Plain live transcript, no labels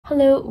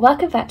Hello,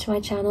 welcome back to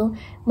my channel.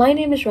 My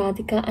name is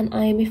Radhika and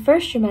I am a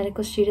first year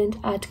medical student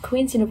at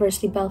Queen's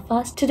University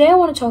Belfast. Today I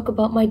want to talk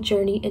about my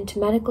journey into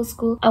medical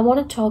school. I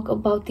want to talk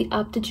about the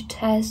aptitude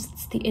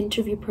tests, the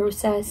interview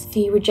process,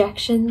 the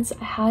rejections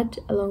I had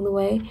along the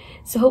way.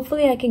 So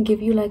hopefully I can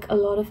give you like a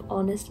lot of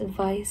honest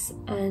advice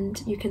and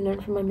you can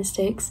learn from my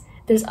mistakes.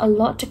 There's a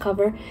lot to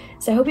cover,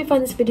 so I hope you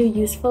find this video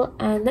useful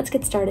and let's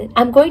get started.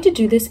 I'm going to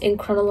do this in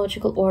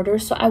chronological order,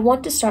 so I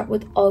want to start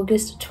with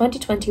August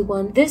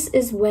 2021. This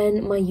is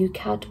when my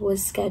UCAT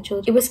was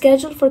scheduled. It was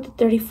scheduled for the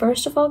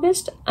 31st of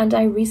August and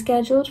I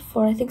rescheduled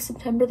for I think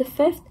September the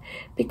 5th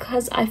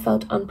because I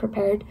felt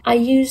unprepared. I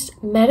used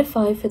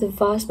Medify for the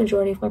vast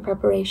majority of my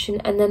preparation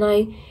and then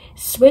I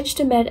switched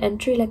to Med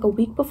Entry like a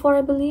week before,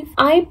 I believe.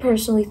 I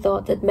personally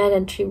thought that Med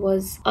Entry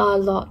was a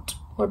lot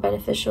more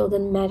beneficial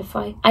than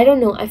Medify. I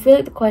don't know, I feel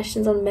like the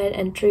questions on Med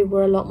Entry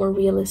were a lot more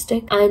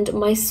realistic and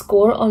my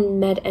score on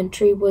Med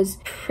Entry was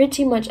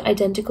pretty much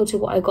identical to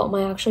what I got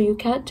my actual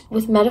UCAT.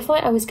 With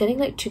Medify I was getting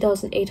like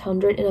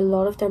 2,800 in a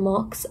lot of their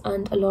mocks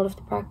and a lot of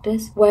the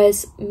practice,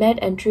 whereas Med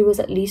Entry was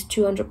at least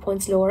 200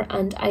 points lower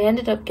and I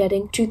ended up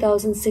getting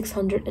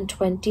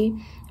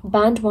 2,620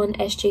 Band 1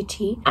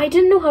 SJT. I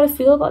didn't know how to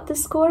feel about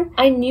this score.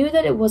 I knew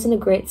that it wasn't a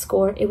great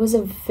score. It was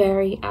a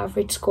very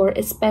average score,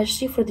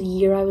 especially for the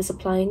year I was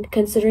applying,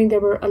 considering there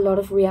were a lot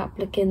of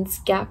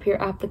reapplicants, gap year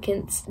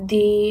applicants.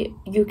 The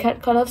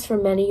UCAT cutoffs for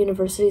many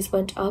universities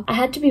went up. I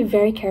had to be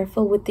very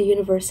careful with the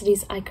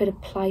universities I could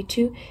apply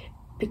to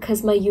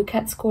because my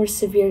UCAT score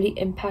severely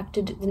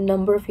impacted the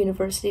number of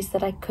universities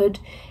that I could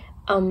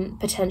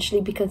potentially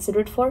be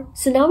considered for.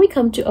 So now we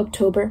come to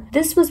October.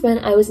 This was when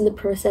I was in the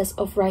process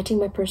of writing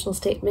my personal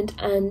statement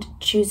and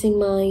choosing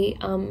my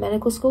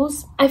medical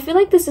schools. I feel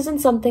like this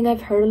isn't something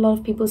I've heard a lot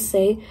of people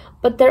say,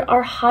 but there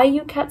are high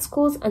UCAT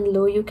schools and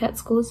low UCAT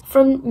schools.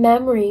 From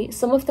memory,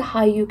 some of the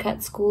high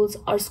UCAT schools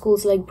are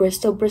schools like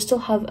Bristol. Bristol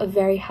have a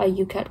very high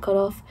UCAT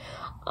cutoff.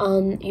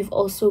 You've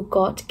also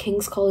got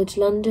King's College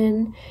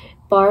London,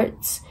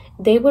 Barts.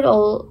 They would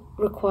all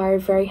require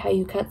very high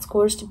UCAT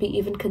scores to be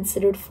even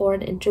considered for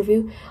an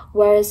interview,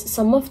 whereas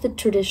some of the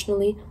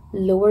traditionally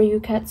lower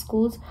UCAT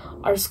schools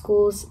are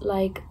schools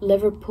like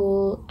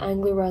Liverpool,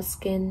 Anglia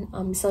Ruskin,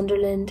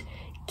 Sunderland,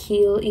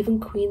 Keele, even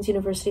Queen's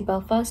University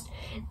Belfast.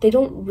 They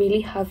don't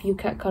really have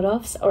UCAT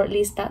cutoffs, or at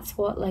least that's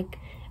what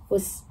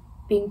was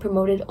being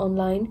promoted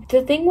online.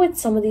 The thing with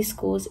some of these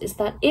schools is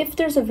that if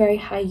there's a very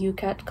high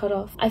UCAT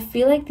cutoff, I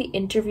feel like the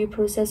interview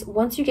process,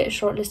 once you get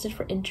shortlisted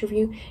for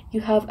interview, you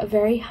have a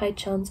very high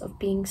chance of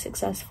being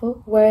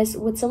successful. Whereas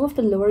with some of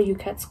the lower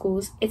UCAT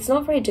schools, it's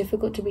not very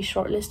difficult to be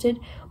shortlisted,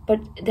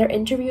 but their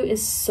interview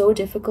is so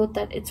difficult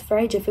that it's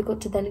very difficult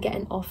to then get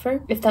an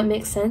offer, if that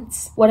makes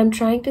sense. What I'm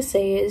trying to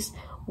say is,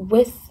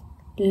 with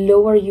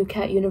lower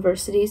UCAT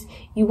universities,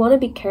 you want to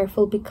be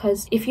careful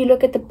because if you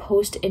look at the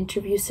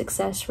post-interview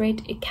success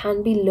rate, it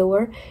can be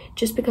lower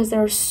just because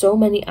there are so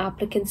many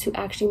applicants who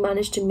actually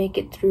manage to make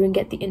it through and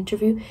get the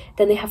interview.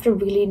 Then they have to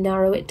really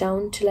narrow it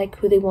down to like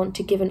who they want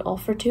to give an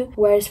offer to.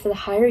 Whereas for the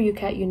higher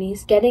UCAT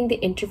unis, getting the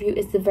interview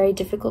is the very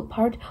difficult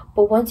part,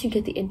 but once you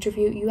get the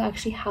interview, you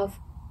actually have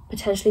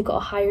potentially got a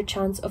higher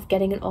chance of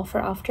getting an offer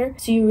after.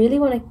 So you really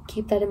want to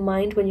keep that in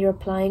mind when you're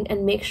applying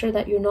and make sure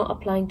that you're not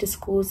applying to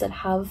schools that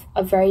have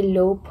a very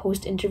low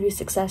post-interview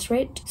success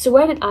rate. So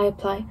where did I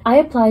apply? I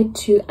applied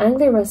to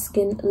Anglia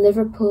Ruskin,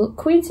 Liverpool,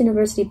 Queen's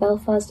University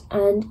Belfast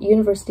and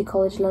University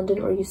College London,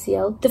 or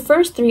UCL. The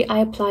first three I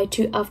applied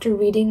to after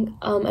reading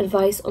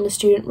advice on the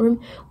Student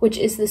Room, which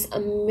is this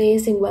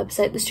amazing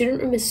website. The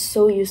Student Room is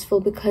so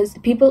useful because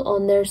the people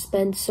on there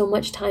spend so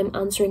much time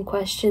answering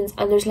questions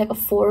and there's like a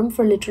forum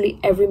for literally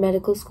every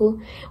medical school,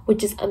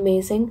 which is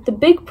amazing. The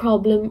big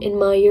problem in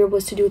my year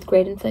was to do with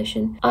grade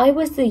inflation. I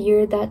was the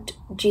year that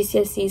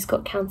GCSEs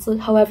got cancelled.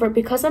 However,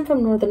 because I'm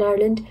from Northern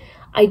Ireland,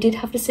 I did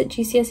have to sit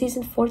GCSEs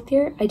in 4th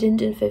year. I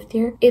didn't in 5th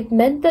year. It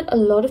meant that a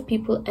lot of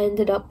people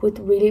ended up with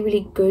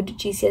really good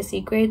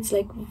GCSE grades,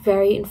 like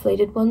very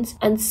inflated ones.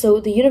 And so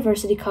the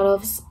university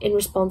cutoffs in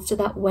response to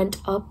that went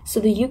up. So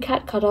the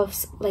UCAT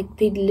cutoffs, like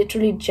they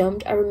literally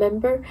jumped. I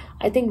remember,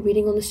 I think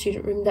reading on the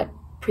Student Room that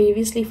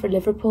previously for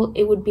Liverpool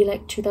it would be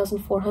like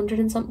 2,400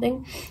 and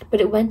something, but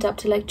it went up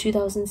to like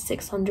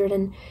 2,600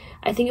 and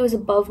I think it was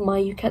above my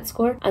UCAT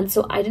score, and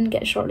so I didn't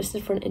get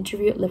shortlisted for an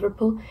interview at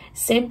Liverpool.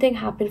 Same thing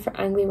happened for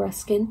Anglia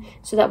Ruskin,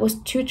 so that was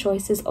 2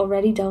 choices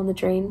already down the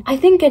drain. I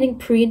think getting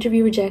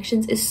pre-interview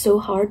rejections is so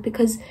hard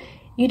because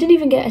you didn't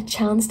even get a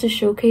chance to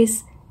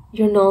showcase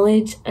your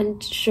knowledge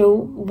and show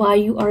why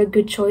you are a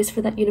good choice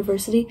for that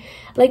university.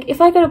 Like if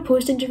I got a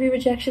post-interview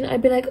rejection,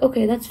 I'd be like,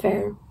 okay, that's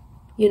fair,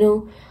 you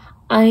know,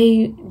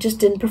 I just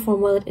didn't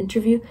perform well at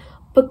interview.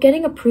 But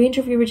getting a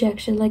pre-interview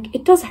rejection, like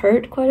it does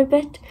hurt quite a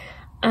bit.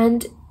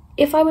 And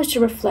if I was to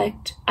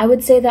reflect, I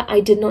would say that I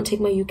did not take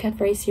my UCAT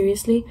very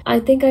seriously. I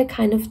think I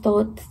kind of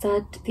thought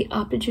that the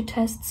aptitude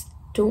tests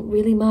don't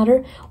really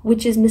matter,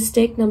 which is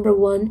mistake number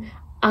 1.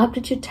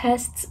 Aptitude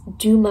tests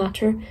do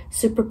matter,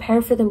 so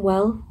prepare for them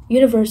well.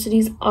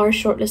 Universities are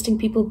shortlisting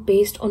people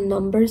based on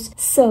numbers.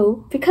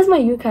 So, because my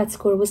UCAT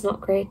score was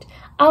not great,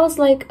 I was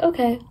like,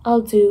 okay,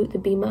 I'll do the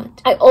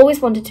BMAT. I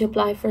always wanted to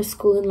apply for a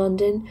school in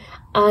London,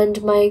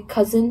 and my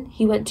cousin,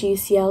 he went to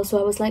UCL, so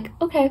I was like,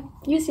 okay,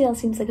 UCL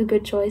seems like a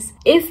good choice.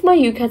 If my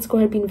UCAT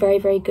score had been very,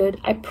 very good,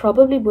 I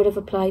probably would have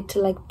applied to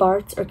like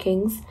Barts or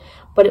King's,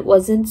 but it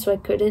wasn't, so I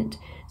couldn't.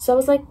 So I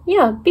was like,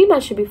 yeah,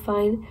 BMAT should be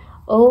fine.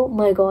 Oh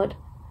my god.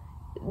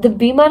 The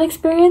BMAT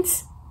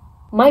experience,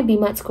 my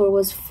BMAT score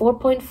was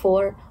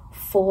 4.4,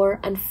 4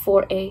 and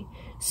 4A.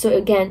 So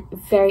again,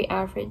 very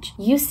average.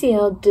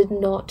 UCL did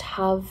not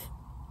have,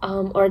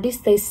 or at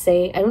least they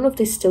say, I don't know if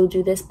they still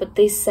do this, but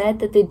they said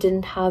that they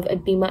didn't have a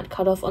BMAT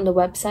cutoff on the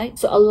website.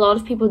 So a lot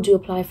of people do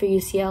apply for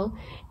UCL.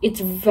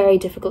 It's very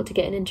difficult to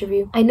get an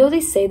interview. I know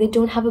they say they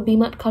don't have a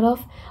BMAT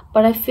cutoff,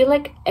 but I feel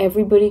like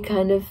everybody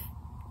kind of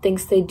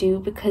thinks they do,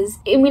 because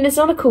I mean, it's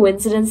not a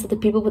coincidence that the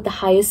people with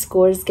the highest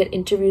scores get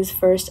interviews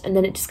first, and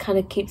then it just kind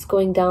of keeps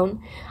going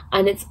down,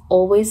 and it's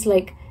always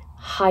like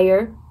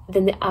higher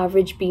than the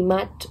average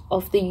BMAT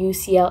of the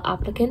UCL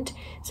applicant.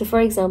 So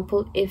for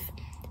example, if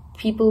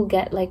people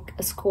get like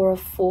a score of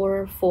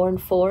 4, 4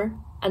 and 4,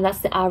 and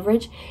that's the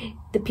average,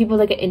 the people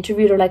that get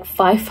interviewed are like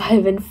 5,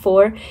 5 and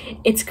 4.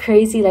 It's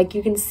crazy. Like,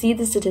 you can see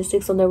the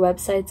statistics on their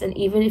websites, and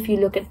even if you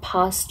look at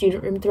past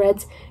student room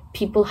threads,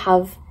 people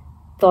have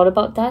thought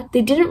about that.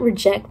 They didn't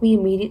reject me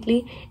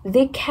immediately.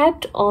 They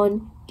kept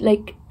on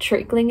like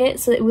trickling it,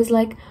 so it was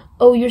like,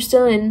 oh, you're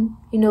still in,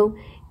 you know,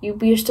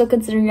 you're still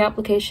considering your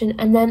application.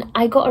 And then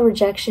I got a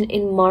rejection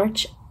in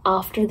March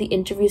after the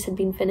interviews had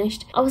been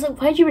finished. I was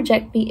like, why'd you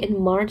reject me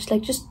in March?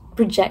 Like, just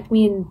reject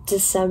me in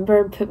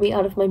December and put me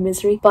out of my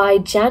misery. By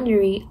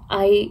January,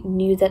 I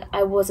knew that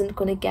I wasn't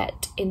going to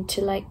get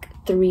into like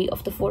 3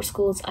 of the 4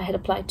 schools I had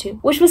applied to,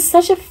 which was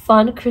such a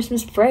fun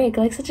Christmas break,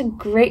 like such a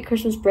great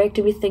Christmas break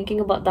to be thinking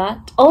about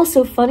that.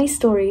 Also, funny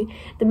story,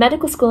 the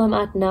medical school I'm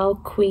at now,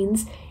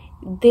 Queen's,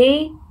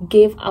 they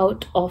gave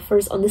out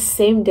offers on the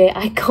same day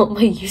I got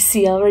my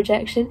UCL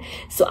rejection.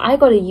 So I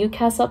got a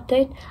UCAS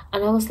update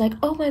and I was like,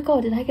 oh my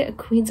god, did I get a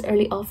Queen's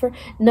early offer?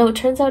 No, it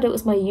turns out it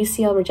was my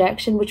UCL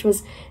rejection, which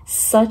was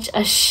such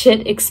a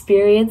shit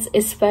experience,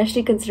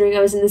 especially considering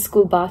I was in the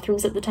school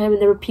bathrooms at the time and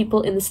there were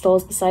people in the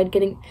stalls beside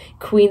getting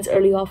Queen's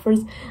early offers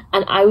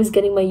and I was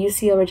getting my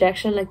UCL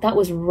rejection. Like, that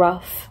was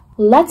rough.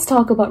 Let's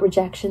talk about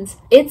rejections.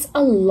 It's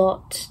a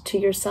lot to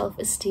your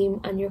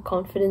self-esteem and your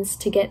confidence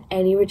to get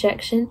any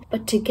rejection,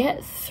 but to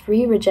get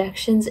 3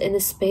 rejections in the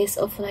space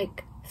of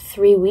like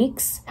 3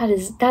 weeks,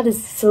 that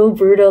is so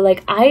brutal.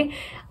 Like,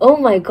 oh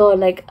my god,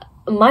 like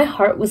my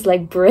heart was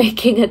like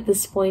breaking at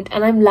this point,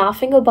 and I'm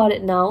laughing about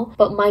it now,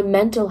 but my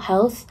mental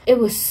health, it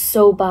was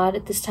so bad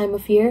at this time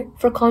of year.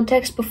 For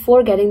context,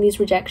 before getting these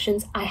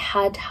rejections, I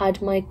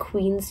had my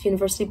Queen's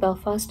University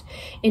Belfast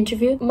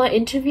interview. My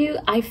interview,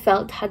 I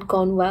felt, had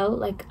gone well.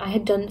 Like, I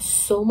had done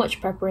so much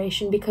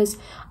preparation, because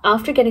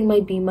after getting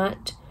my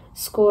BMAT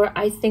score,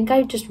 I think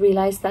I just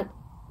realized that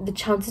the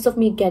chances of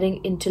me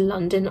getting into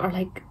London are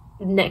like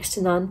next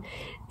to none.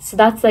 So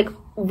that's like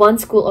 1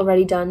 school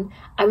already done.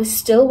 I was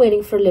still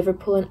waiting for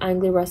Liverpool and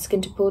Anglia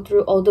Ruskin to pull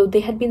through, although they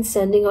had been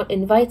sending out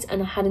invites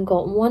and I hadn't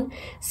gotten one.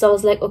 So I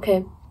was like,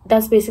 okay,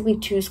 that's basically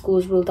 2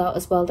 schools ruled out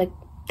as well. Like,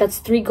 that's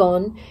 3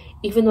 gone.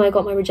 Even though I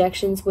got my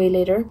rejections way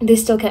later, they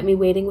still kept me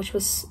waiting, which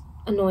was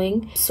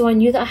annoying. So I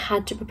knew that I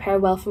had to prepare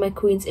well for my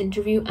Queen's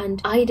interview, and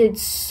I did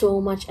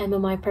so much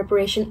MMI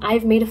preparation.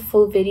 I've made a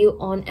full video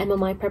on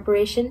MMI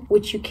preparation,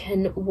 which you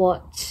can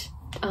watch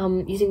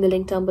using the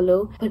link down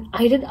below. But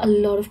I did a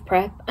lot of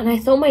prep and I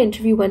thought my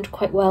interview went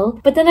quite well.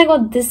 But then I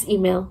got this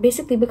email.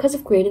 Basically, because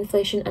of grade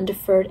inflation and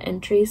deferred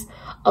entries,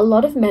 a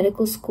lot of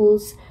medical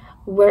schools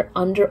were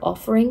under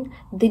offering.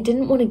 They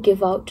didn't want to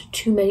give out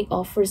too many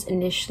offers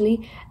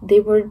initially.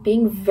 They were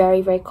being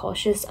very, very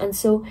cautious, and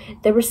so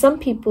there were some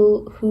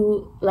people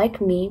who,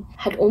 like me,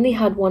 had only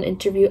had 1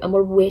 interview and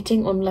were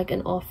waiting on like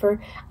an offer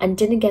and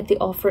didn't get the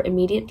offer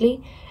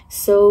immediately.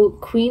 So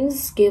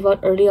Queen's gave out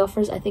early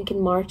offers, I think in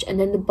March, and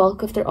then the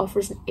bulk of their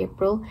offers in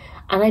April,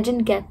 and I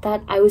didn't get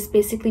that. I was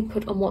basically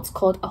put on what's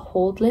called a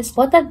hold list.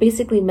 What that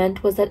basically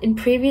meant was that in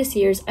previous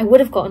years I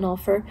would have got an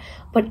offer,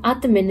 but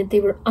at the minute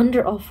they were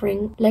under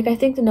offering. Like, I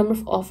think the number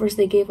of offers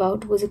they gave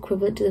out was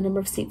equivalent to the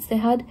number of seats they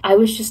had. I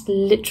was just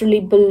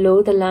literally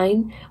below the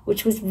line,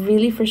 which was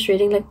really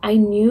frustrating. Like, I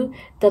knew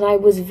that I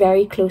was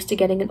very close to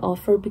getting an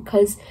offer,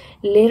 because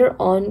later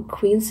on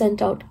Queen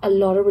sent out a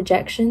lot of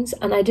rejections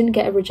and I didn't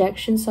get a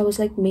rejection. So I was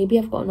like, maybe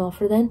I've got an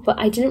offer then, but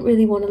I didn't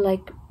really want to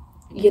like,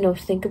 you know,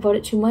 think about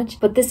it too much.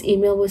 But this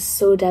email was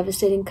so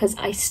devastating because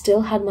I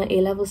still had my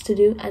A-levels to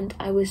do, and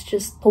I was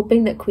just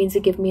hoping that Queen's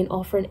would give me an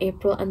offer in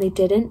April, and they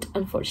didn't,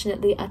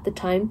 unfortunately, at the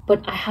time.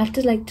 But I had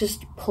to like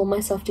just pull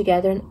myself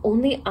together, and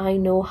only I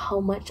know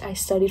how much I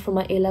studied for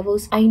my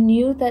A-levels. I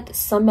knew that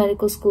some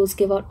medical schools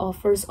give out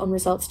offers on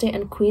results day,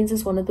 and Queen's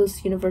is one of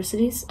those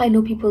universities. I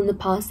know people in the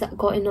past that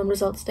got in on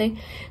results day,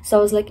 so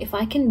I was like, if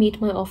I can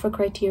meet my offer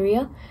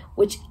criteria,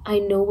 which I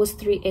know was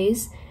 3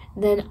 A's,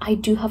 then I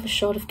do have a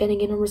shot of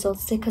getting in on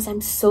results day because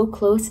I'm so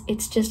close.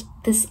 It's just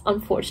this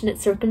unfortunate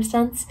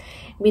circumstance,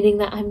 meaning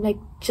that I'm like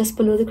just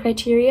below the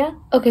criteria.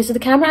 Okay, so the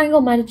camera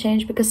angle might have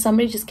changed because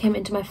somebody just came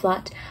into my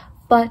flat,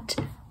 but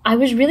I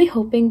was really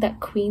hoping that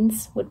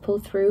Queen's would pull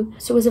through.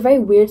 So it was a very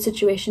weird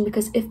situation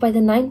because if by the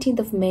 19th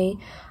of May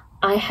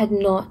I had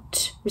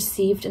not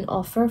received an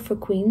offer for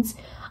Queen's,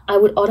 I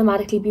would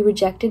automatically be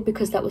rejected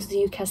because that was the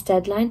UCAS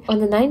deadline. On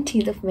the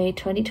 19th of May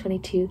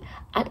 2022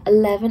 at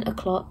 11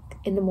 o'clock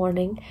in the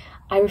morning,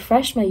 I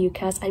refreshed my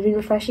UCAS. I've been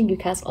refreshing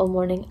UCAS all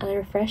morning, and I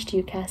refreshed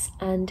UCAS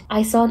and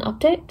I saw an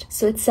update.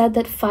 So it said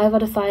that 5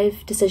 out of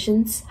 5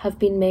 decisions have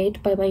been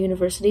made by my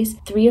universities.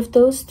 3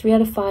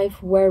 out of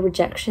 5 were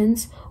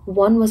rejections.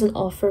 1 was an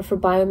offer for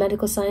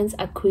biomedical science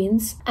at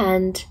Queen's,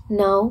 and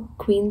now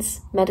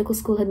Queen's Medical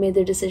School had made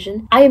their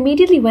decision. I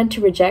immediately went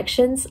to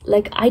rejections.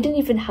 Like, I didn't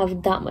even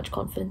have that much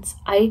confidence.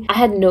 I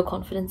had no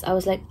confidence. I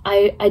was like,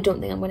 I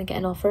don't think I'm going to get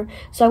an offer.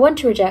 So I went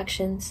to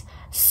rejections,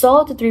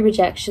 saw the 3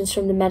 rejections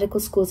from the medical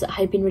schools that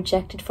had been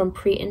rejected from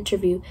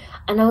pre-interview,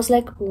 and I was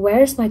like,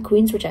 where's my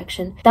Queen's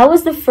rejection? That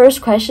was the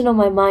first question on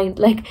my mind.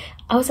 Like,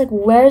 I was like,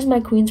 where's my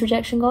Queen's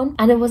rejection gone?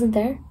 And it wasn't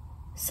there.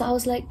 So I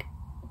was like,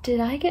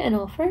 did I get an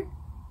offer?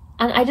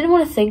 And I didn't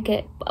want to think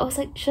it, but I was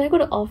like, should I go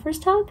to offers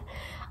tab?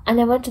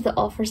 And I went to the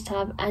offers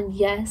tab, and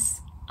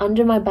yes,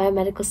 under my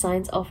biomedical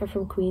science offer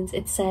from Queen's,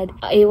 it said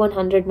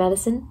A100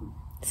 medicine.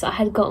 So I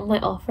had gotten my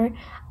offer,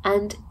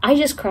 and I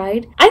just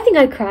cried. I think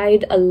I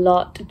cried a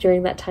lot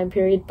during that time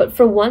period, but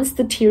for once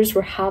the tears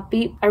were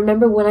happy. I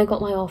remember when I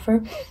got my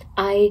offer,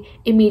 I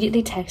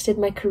immediately texted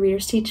my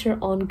careers teacher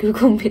on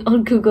Google,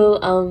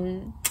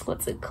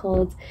 what's it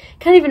called?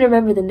 Can't even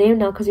remember the name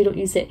now because we don't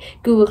use it.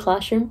 Google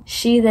Classroom.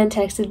 She then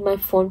texted my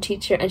form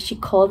teacher, and she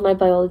called my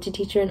biology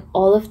teacher, and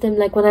all of them,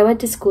 like when I went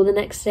to school the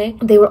next day,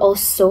 they were all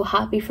so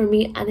happy for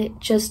me, and it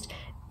just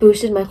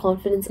boosted my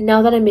confidence.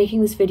 Now that I'm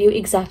making this video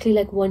exactly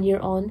like 1 year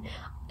on,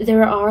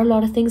 there are a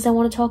lot of things I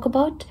want to talk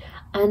about,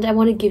 and I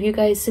want to give you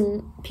guys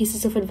some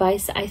pieces of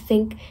advice that I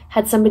think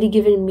had somebody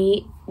given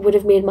me would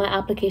have made my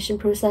application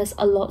process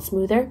a lot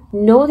smoother.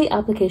 Know the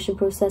application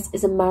process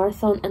is a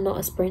marathon and not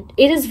a sprint.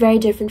 It is very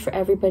different for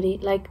everybody.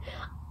 Like,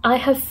 I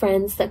have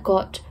friends that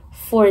got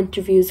 4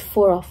 interviews,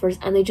 4 offers,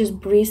 and they just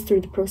breezed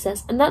through the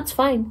process, and that's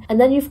fine. And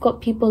then you've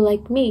got people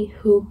like me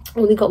who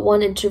only got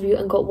 1 interview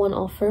and got 1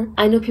 offer.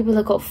 I know people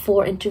that got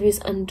 4 interviews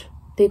and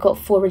they got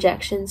 4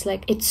 rejections.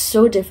 Like, it's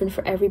so different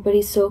for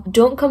everybody. So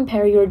don't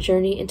compare your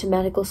journey into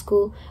medical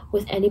school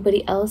with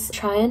anybody else.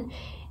 Try and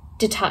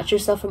detach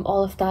yourself from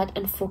all of that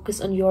and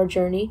focus on your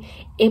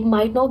journey. It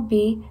might not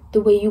be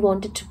the way you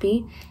want it to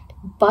be,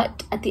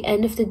 but at the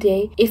end of the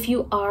day, if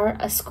you are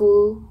a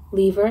school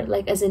leaver,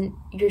 like as in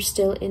you're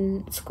still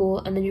in school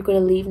and then you're going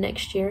to leave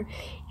next year,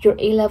 your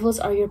A-levels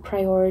are your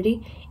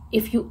priority.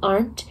 If you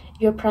aren't,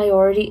 your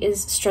priority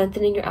is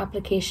strengthening your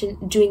application,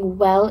 doing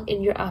well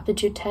in your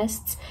aptitude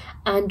tests,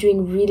 and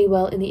doing really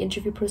well in the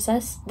interview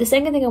process. The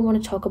second thing I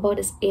want to talk about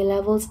is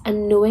A-levels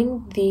and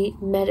knowing the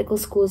medical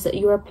schools that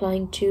you are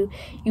applying to.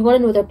 You want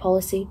to know their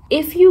policy.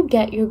 If you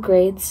get your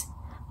grades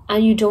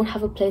and you don't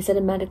have a place at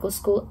a medical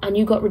school and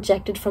you got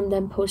rejected from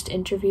them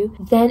post-interview,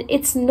 then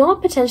it's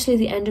not potentially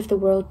the end of the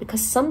world,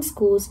 because some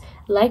schools,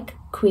 like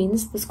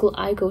Queen's, the school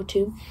I go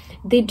to,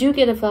 they do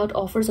give out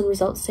offers and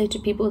results say to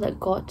people that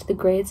got the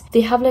grades.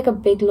 They have like a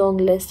big long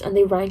list and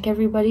they rank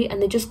everybody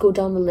and they just go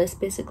down the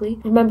list basically.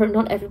 Remember,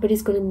 not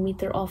everybody's going to meet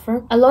their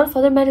offer. A lot of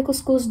other medical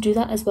schools do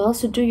that as well,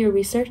 so do your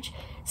research.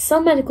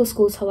 Some medical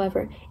schools,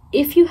 however,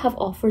 if you have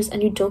offers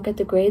and you don't get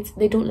the grades,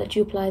 they don't let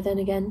you apply then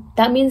again.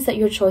 That means that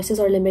your choices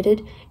are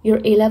limited.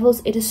 Your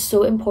A-levels, it is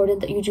so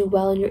important that you do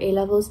well in your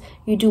A-levels.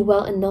 You do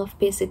well enough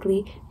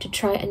basically to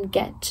try and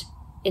get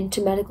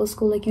into medical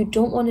school. Like, you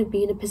don't want to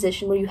be in a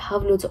position where you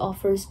have loads of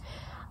offers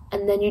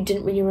and then you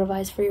didn't really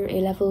revise for your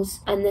A-levels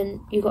and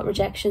then you got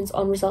rejections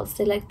on results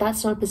day. Like,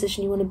 that's not a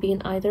position you want to be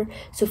in either.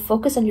 So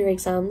focus on your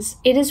exams.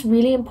 It is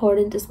really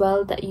important as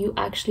well that you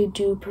actually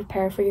do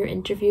prepare for your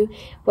interview,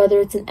 whether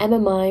it's an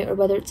MMI or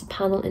whether it's a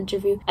panel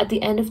interview. At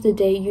the end of the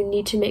day, you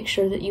need to make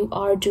sure that you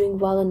are doing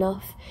well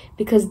enough,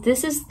 because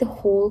this is the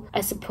whole,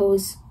 I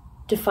suppose,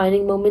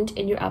 defining moment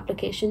in your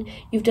application.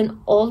 You've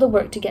done all the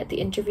work to get the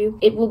interview.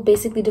 It will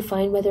basically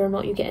define whether or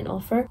not you get an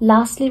offer.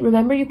 Lastly,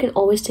 remember, you can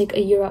always take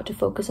a year out to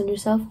focus on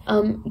yourself.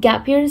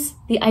 Gap years,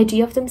 the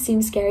idea of them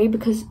seems scary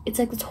because it's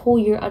like this whole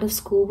year out of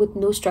school with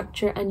no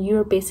structure, and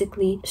you're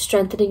basically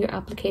strengthening your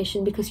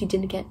application because you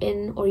didn't get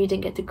in, or you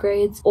didn't get the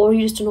grades, or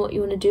you just don't know what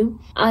you want to do.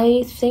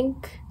 I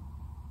think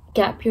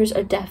gap years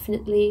are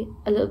definitely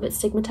a little bit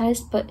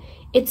stigmatized, but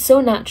it's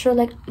so natural.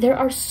 Like, there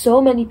are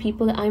so many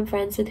people that I'm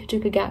friends with who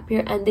took a gap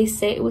year and they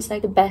say it was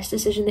like the best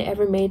decision they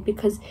ever made,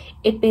 because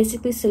it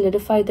basically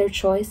solidified their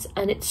choice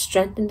and it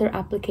strengthened their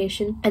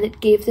application and it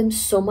gave them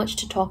so much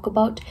to talk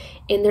about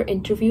in their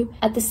interview.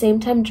 At the same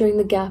time, during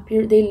the gap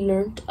year, they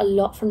learned a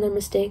lot from their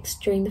mistakes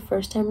during the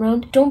first time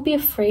round. Don't be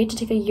afraid to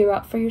take a year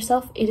out for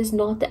yourself. It is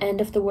not the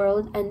end of the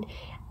world. And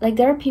like,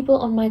 there are people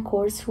on my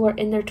course who are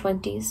in their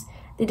 20s.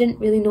 They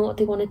didn't really know what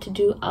they wanted to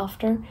do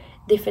after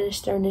they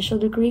finished their initial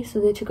degree, so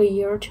they took a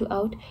year or 2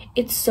 out.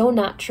 It's so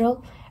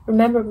natural.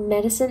 Remember,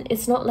 medicine,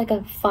 it's not like a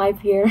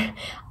 5-year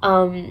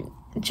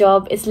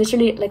job. It's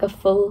literally like a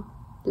full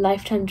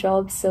lifetime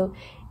job. So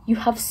you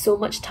have so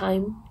much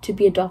time to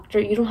be a doctor.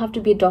 You don't have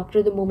to be a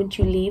doctor the moment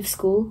you leave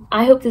school.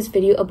 I hope this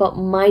video about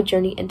my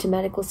journey into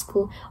medical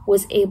school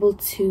was able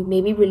to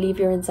maybe relieve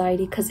your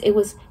anxiety, because it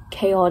was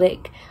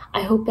chaotic.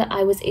 I hope that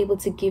I was able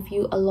to give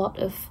you a lot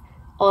of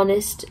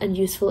honest and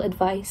useful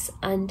advice,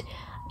 and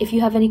if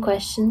you have any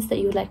questions that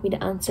you would like me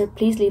to answer,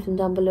 please leave them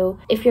down below.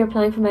 If you're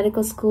applying for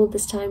medical school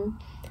this time,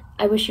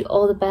 I wish you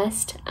all the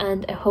best,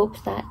 and I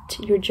hope that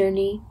your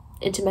journey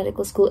into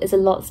medical school is a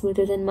lot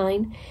smoother than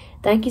mine.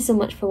 Thank you so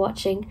much for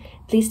watching.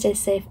 Please stay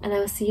safe, and I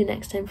will see you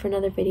next time for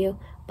another video.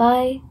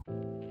 Bye!